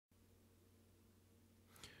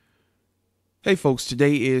Hey folks,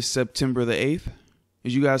 today is September the 8th.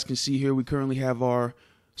 As you guys can see here, we currently have our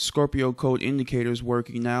Scorpio code indicators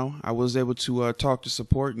working now. I was able to talk to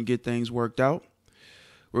support and get things worked out.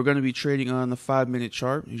 We're going to be trading on the 5-minute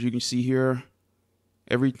chart. As you can see here,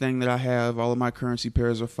 everything that I have, all of my currency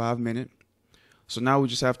pairs are 5-minute. So now we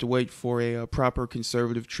just have to wait for a proper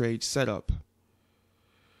conservative trade setup.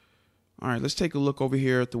 All right, let's take a look over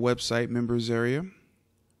here at the website members area.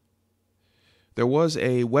 There was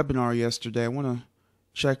a webinar yesterday. I want to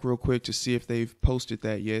check real quick to see if they've posted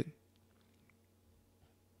that yet.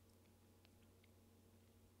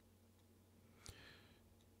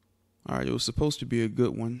 All right, it was supposed to be a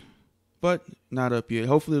good one, but not up yet.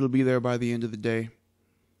 Hopefully it'll be there by the end of the day.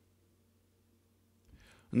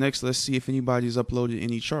 Next, let's see if anybody's uploaded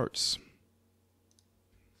any charts.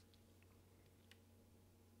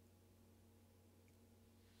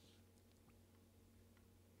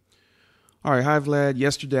 All right, hi Vlad.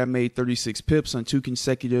 Yesterday I made 36 pips on 2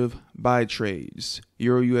 consecutive buy trades,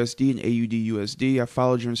 Euro USD and AUD USD. I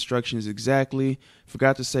followed your instructions exactly.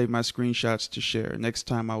 Forgot to save my screenshots to share. Next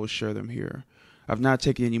time I will share them here. I've not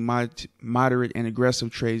taken any moderate and aggressive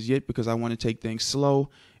trades yet because I want to take things slow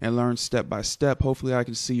and learn step by step. Hopefully I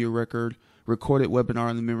can see your recorded webinar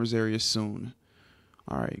in the members area soon.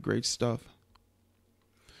 All right, great stuff.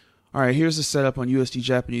 All right, here's the setup on USD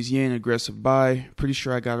Japanese Yen, aggressive buy. Pretty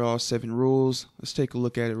sure I got all 7 rules. Let's take a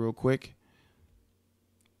look at it real quick.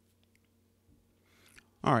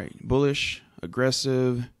 All right, bullish,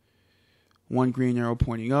 aggressive, 1 green arrow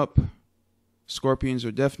pointing up. Scorpions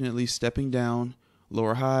are definitely stepping down,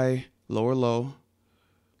 lower high, lower low.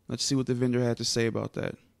 Let's see what the vendor had to say about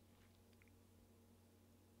that.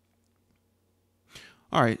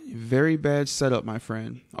 All right, very bad setup, my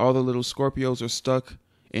friend. All the little Scorpios are stuck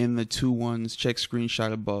in the 2 ones. Check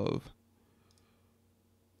screenshot above.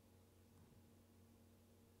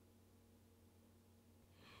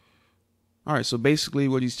 All right, so basically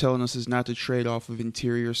what he's telling us is not to trade off of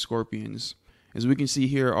interior scorpions. As we can see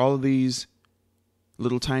here, all of these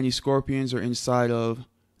little tiny scorpions are inside of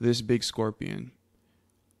this big scorpion,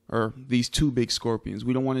 or these 2 big scorpions.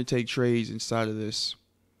 We don't want to take trades inside of this.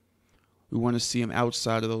 We want to see them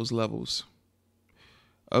outside of those levels.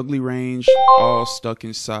 Ugly range, all stuck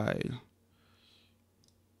inside.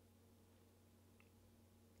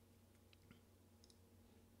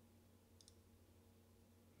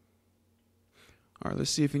 All right,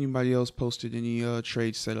 let's see if anybody else posted any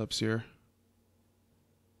trade setups here.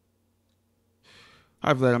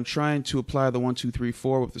 Hi Vlad, I'm trying to apply the 1, 2, 3,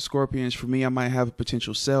 4 with the scorpions. For me, I might have a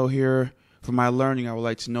potential sell here. For my learning, I would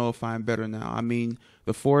like to know if I'm better now. I mean,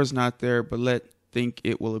 the 4 is not there, but think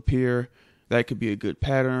it will appear. That could be a good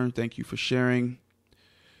pattern. Thank you for sharing.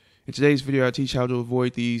 In today's video, I teach how to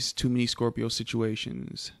avoid these too many Scorpio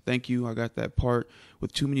situations. Thank you. I got that part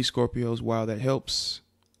with too many Scorpios. Wow, that helps.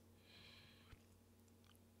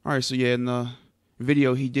 All right, so yeah, in the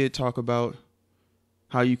video, he did talk about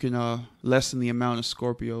how you can lessen the amount of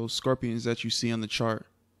scorpions that you see on the chart.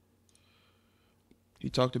 He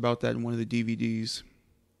talked about that in one of the DVDs.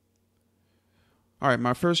 All right,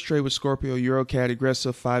 my first trade with Scorpio EuroCAD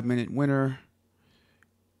aggressive 5-minute winner.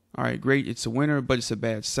 All right, great. It's a winner, but it's a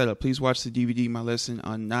bad setup. Please watch the DVD, my lesson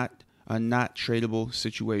on not tradable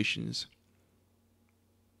situations.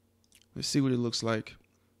 Let's see what it looks like.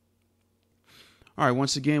 All right,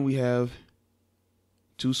 once again, we have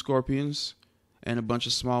 2 scorpions and a bunch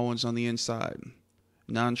of small ones on the inside.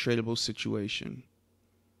 Non-tradable situation.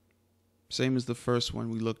 Same as the first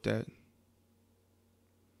one we looked at.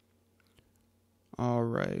 All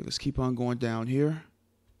right, let's keep on going down here.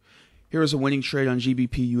 Here is a winning trade on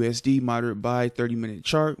GBP USD, moderate buy, 30-minute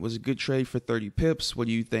chart. Was a good trade for 30 pips. What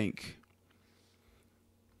do you think?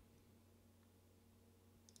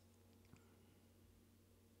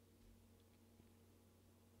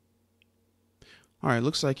 All right,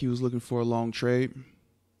 looks like he was looking for a long trade.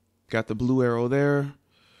 Got the blue arrow there.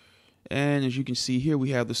 And as you can see here,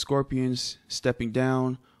 we have the scorpions stepping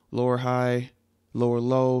down, lower high, lower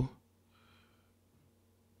low.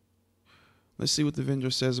 Let's see what the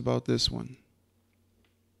vendor says about this one.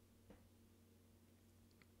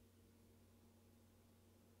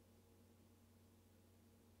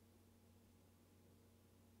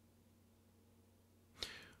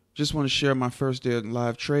 Just want to share my first day of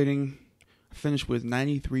live trading. I finished with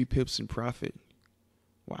 93 pips in profit.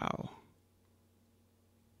 Wow.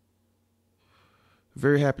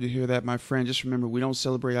 Very happy to hear that, my friend. Just remember, we don't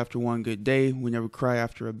celebrate after one good day. We never cry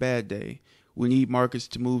after a bad day. We need markets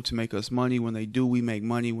to move to make us money. When they do, we make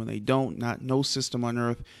money. When they don't, no system on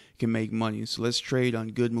earth can make money. So let's trade on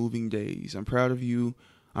good moving days. I'm proud of you.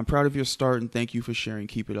 I'm proud of your start, and thank you for sharing.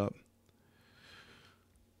 Keep it up.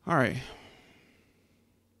 All right.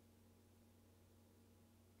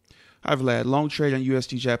 Hi Vlad, long trade on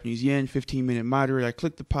USD Japanese yen, 15-minute moderate. I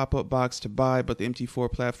clicked the pop-up box to buy, but the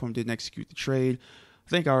MT4 platform didn't execute the trade. I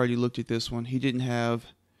think I already looked at this one. He didn't have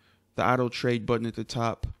the auto trade button at the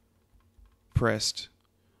top pressed.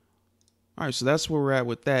 All right, so that's where we're at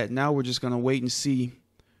with that. Now we're just going to wait and see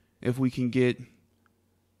if we can get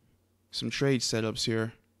some trade setups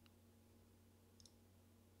here.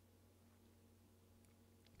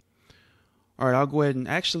 All right, I'll go ahead and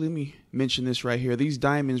actually let me mention this right here. These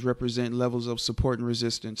diamonds represent levels of support and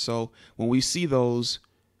resistance. So when we see those,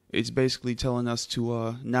 it's basically telling us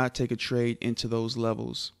to not take a trade into those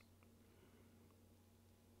levels.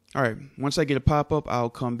 All right, once I get a pop-up,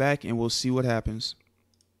 I'll come back and we'll see what happens.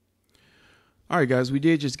 All right, guys, we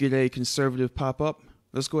did just get a conservative pop-up.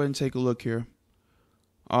 Let's go ahead and take a look here.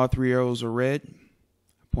 All three arrows are red,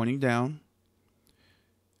 pointing down.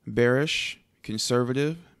 Bearish,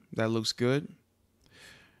 conservative. That looks good.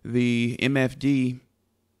 The MFD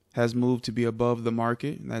has moved to be above the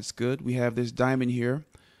market. That's good. We have this diamond here,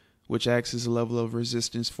 which acts as a level of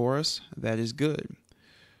resistance for us. That is good.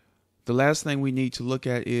 The last thing we need to look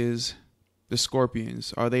at is the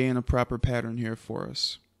scorpions. Are they in a proper pattern here for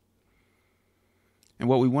us? And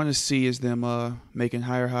what we want to see is them making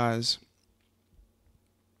higher highs.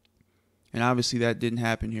 And obviously that didn't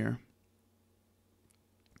happen here.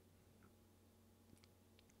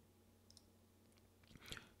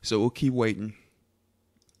 So we'll keep waiting.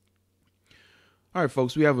 All right,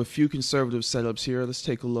 folks, we have a few conservative setups here. Let's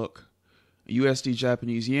take a look. USD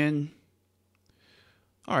Japanese yen.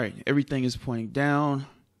 All right, everything is pointing down.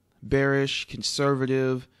 Bearish,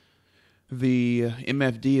 conservative. The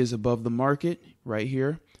MFD is above the market right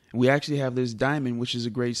here. We actually have this diamond, which is a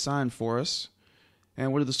great sign for us.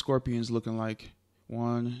 And what are the scorpions looking like?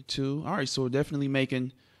 1, 2. All right, so we're definitely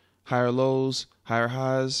making higher lows, higher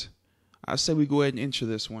highs. I say we go ahead and enter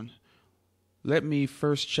this one. Let me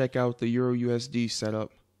first check out the Euro USD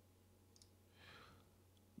setup.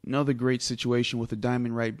 Another great situation with a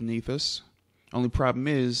diamond right beneath us. Only problem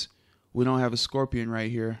is we don't have a scorpion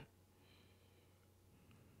right here.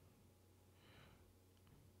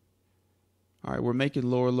 All right, we're making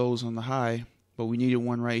lower lows on the high, but we needed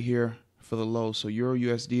one right here for the low. So Euro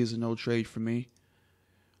USD is a no trade for me.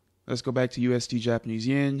 Let's go back to USD Japanese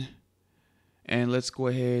yen. And let's go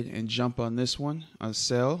ahead and jump on this one, on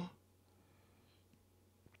sell.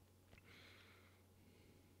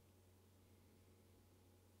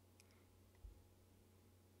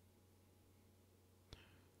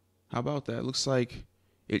 How about that? Looks like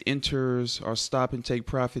it enters our stop and take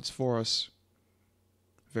profits for us.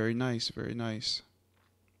 Very nice, very nice.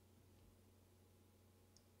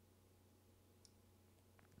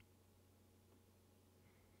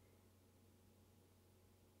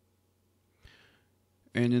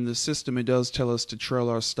 And in the system, it does tell us to trail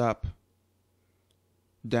our stop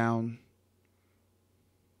down,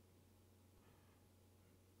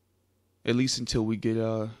 at least until we get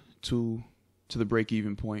to the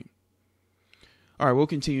break-even point. All right, we'll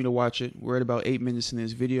continue to watch it. We're at about 8 minutes in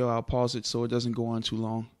this video. I'll pause it so it doesn't go on too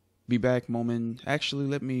long. Be back moment. Actually,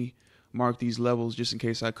 let me mark these levels just in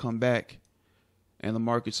case I come back and the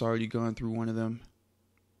market's already gone through one of them.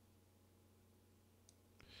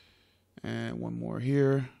 And one more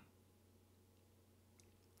here.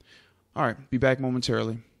 All right, be back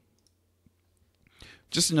momentarily.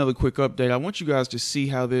 Just another quick update. I want you guys to see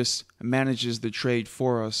how this manages the trade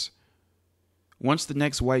for us. Once the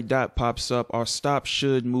next white dot pops up, our stop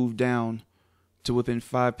should move down to within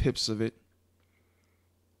 5 pips of it.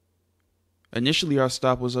 Initially, our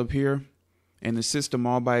stop was up here, and the system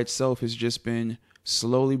all by itself has just been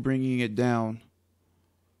slowly bringing it down.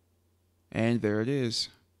 And there it is.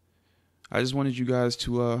 I just wanted you guys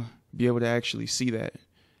to be able to actually see that.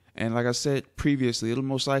 And like I said previously, it'll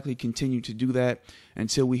most likely continue to do that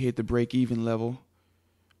until we hit the break-even level.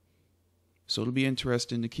 So it'll be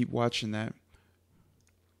interesting to keep watching that.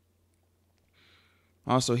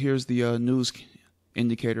 Also, here's the news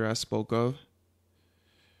indicator I spoke of.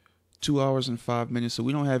 2 hours and 5 minutes. So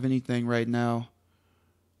we don't have anything right now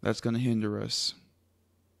that's going to hinder us.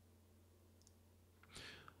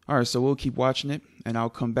 All right, so we'll keep watching it, and I'll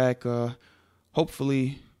come back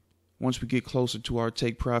hopefully once we get closer to our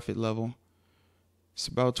take profit level. It's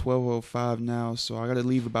about 12:05 now, so I got to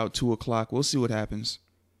leave about 2 o'clock. We'll see what happens.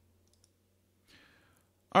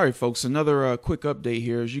 All right, folks, another quick update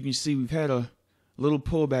here. As you can see, we've had a little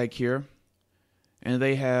pullback here, and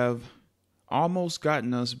they have almost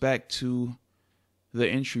gotten us back to the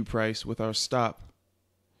entry price with our stop.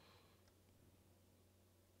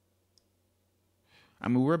 I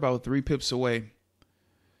mean, we're about 3 pips away.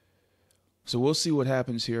 So we'll see what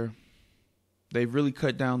happens here. They've really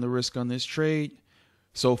cut down the risk on this trade.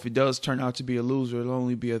 So if it does turn out to be a loser, it'll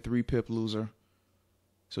only be a 3-pip loser.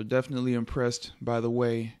 So definitely impressed by the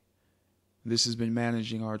way this has been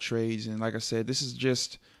managing our trades. And like I said, this is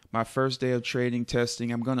just my first day of trading,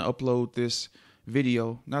 testing. I'm going to upload this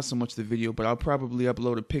video, not so much the video, but I'll probably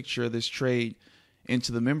upload a picture of this trade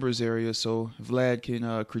into the members area so Vlad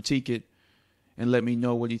can critique it and let me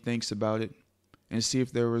know what he thinks about it and see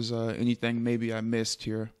if there was anything maybe I missed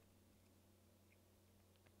here.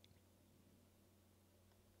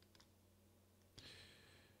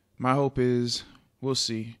 My hope is, we'll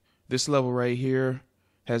see. This level right here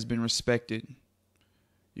has been respected.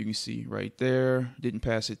 You can see right there, didn't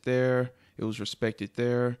pass it there. It was respected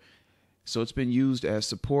there. So it's been used as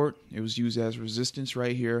support. It was used as resistance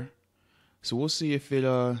right here. So we'll see if it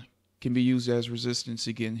can be used as resistance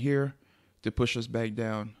again here to push us back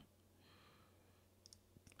down.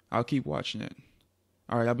 I'll keep watching it.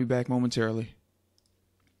 All right, I'll be back momentarily.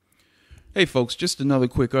 Hey folks, just another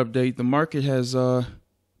quick update. The market has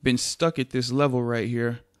been stuck at this level right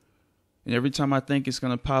here, and every time I think it's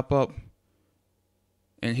gonna pop up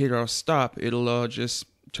and hit our stop, it'll just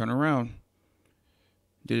turn around.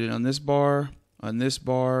 Did it on this bar, and as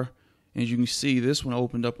you can see, this one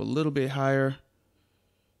opened up a little bit higher.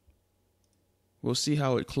 We'll see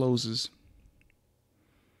how it closes.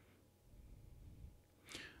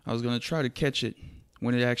 I was gonna try to catch it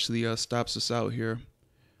when it actually stops us out here,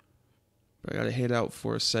 but I gotta head out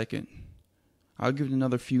for a second. I'll give it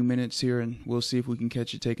another few minutes here and we'll see if we can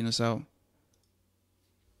catch it taking us out.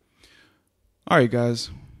 Alright guys,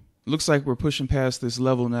 looks like we're pushing past this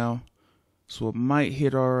level now, so it might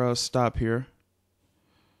hit our stop here.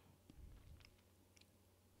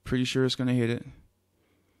 Pretty sure it's going to hit it.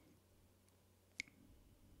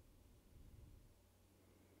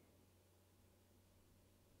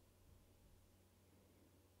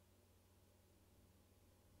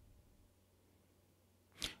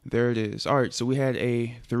 There it is. All right, so we had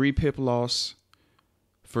a 3-pip loss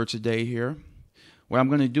for today here. What I'm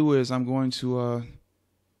going to do is I'm going to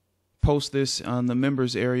post this on the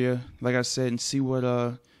members area, like I said, and see what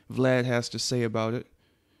Vlad has to say about it.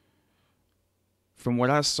 From what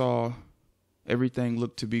I saw, everything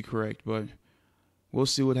looked to be correct, but we'll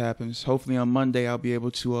see what happens. Hopefully on Monday I'll be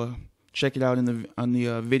able to check it out on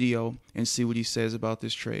the video and see what he says about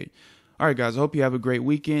this trade. All right, guys, I hope you have a great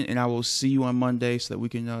weekend, and I will see you on Monday so that we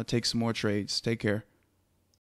can take some more trades. Take care.